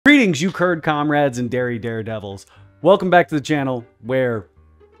Greetings, you curd comrades and dairy daredevils. Welcome back to the channel where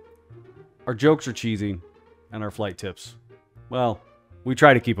our jokes are cheesy and our flight tips, well, we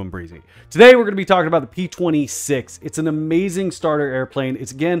try to keep them breezy. Today we're going to be talking about the P-26. It's an amazing starter airplane.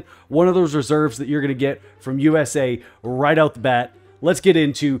 It's again one of those reserves that you're going to get from USA right out the bat. Let's get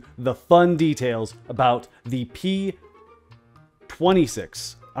into the fun details about the P-26.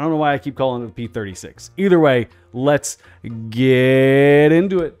 I don't know why I keep calling it the P-36. Either way, let's get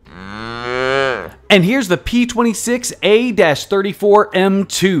into it. And here's the P26A-34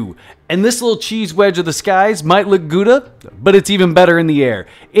 M2. And this little cheese wedge of the skies might look Gouda, but it's even better in the air.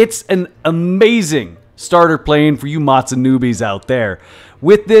 It's an amazing starter plane for you mods and newbies out there.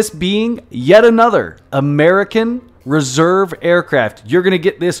 With this being yet another American reserve aircraft. You're going to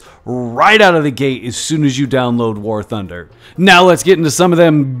get this right out of the gate as soon as you download Warthunder. Now let's get into some of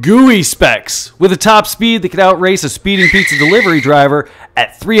them gooey specs. With a top speed that could outrace a speeding pizza delivery driver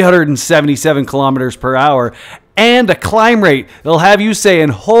at 377 kilometers per hour and a climb rate that'll have you saying,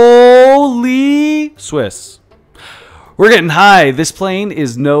 "Holy Swiss." We're getting high. This plane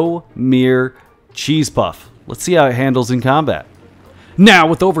is no mere cheese puff. Let's see how it handles in combat. Now,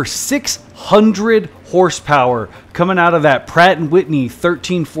 with over 600 horsepower coming out of that Pratt & Whitney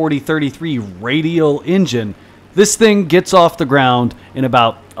 1340-33 radial engine, this thing gets off the ground in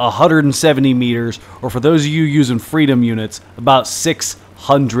about 170 meters, or for those of you using Freedom units, about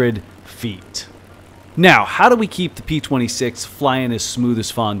 600 feet. Now, how do we keep the P-26 flying as smooth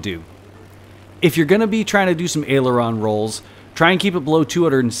as fondue? If you're going to be trying to do some aileron rolls, try and keep it below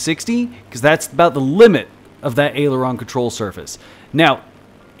 260, because that's about the limit of that aileron control surface. Now,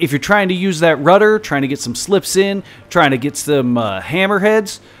 if you're trying to use that rudder, trying to get some slips in, trying to get some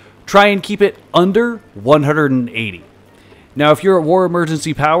hammerheads, try and keep it under 180. Now, if you're at war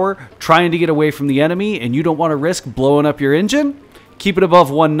emergency power, trying to get away from the enemy and you don't want to risk blowing up your engine, keep it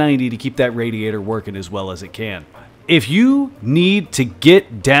above 190 to keep that radiator working as well as it can. If you need to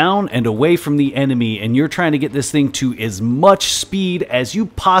get down and away from the enemy and you're trying to get this thing to as much speed as you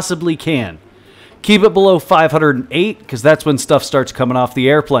possibly can, keep it below 508, because that's when stuff starts coming off the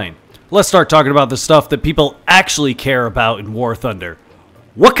airplane. Let's start talking about the stuff that people actually care about in Warthunder.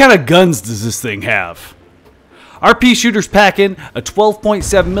 What kind of guns does this thing have? Our Peashooter's packing a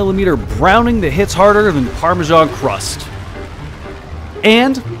 12.7mm Browning that hits harder than Parmesan crust.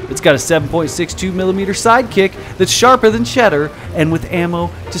 And it's got a 7.62mm sidekick that's sharper than cheddar and with ammo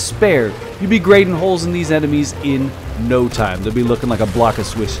to spare. You'll be grading holes in these enemies in no time. They'll be looking like a block of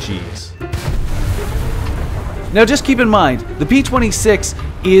Swiss cheese. Now just keep in mind, the P-26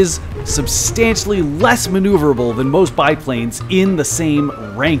 is substantially less maneuverable than most biplanes in the same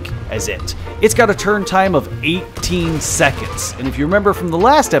rank as it. It's got a turn time of 18 seconds. And if you remember from the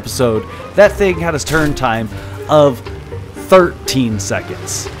last episode, that thing had a turn time of 13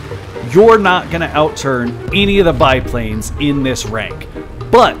 seconds. You're not going to outturn any of the biplanes in this rank.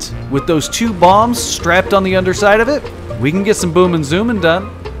 But with those two bombs strapped on the underside of it, we can get some boom and zooming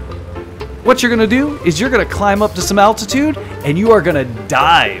done. What you're going to do is you're going to climb up to some altitude and you are going to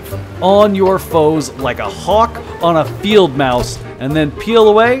dive on your foes like a hawk on a field mouse and then peel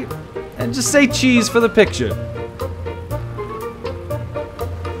away and just say cheese for the picture.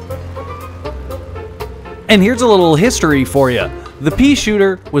 And here's a little history for you. The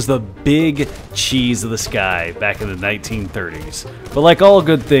Peashooter was the big cheese of the sky back in the 1930s. But like all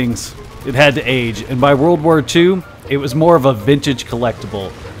good things, it had to age, and by World War II, it was more of a vintage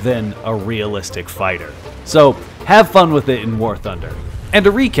collectible than a realistic fighter. So have fun with it in Warthunder. And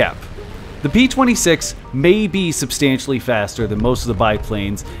to recap, the P-26 may be substantially faster than most of the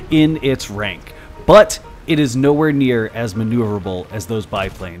biplanes in its rank, but it is nowhere near as maneuverable as those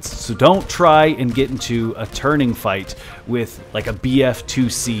biplanes. So don't try and get into a turning fight with like a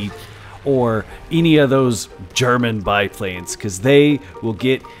BF-2C or any of those German biplanes, because they will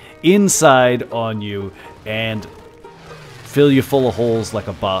get inside on you and fill you full of holes like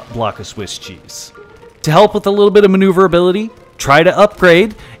a block of Swiss cheese. To help with a little bit of maneuverability, try to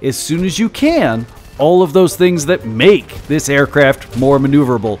upgrade as soon as you can all of those things that make this aircraft more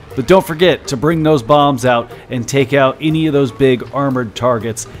maneuverable. But don't forget to bring those bombs out and take out any of those big armored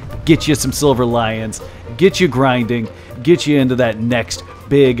targets. Get you some silver lions, get you grinding, get you into that next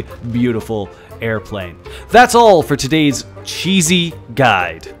big, beautiful airplane. That's all for today's cheesy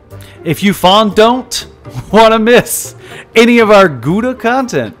guide. If you don't want to miss any of our Gouda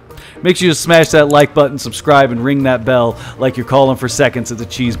content, make sure you smash that like button, subscribe, and ring that bell like you're calling for seconds at the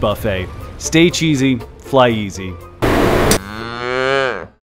cheese buffet. Stay cheesy, fly easy.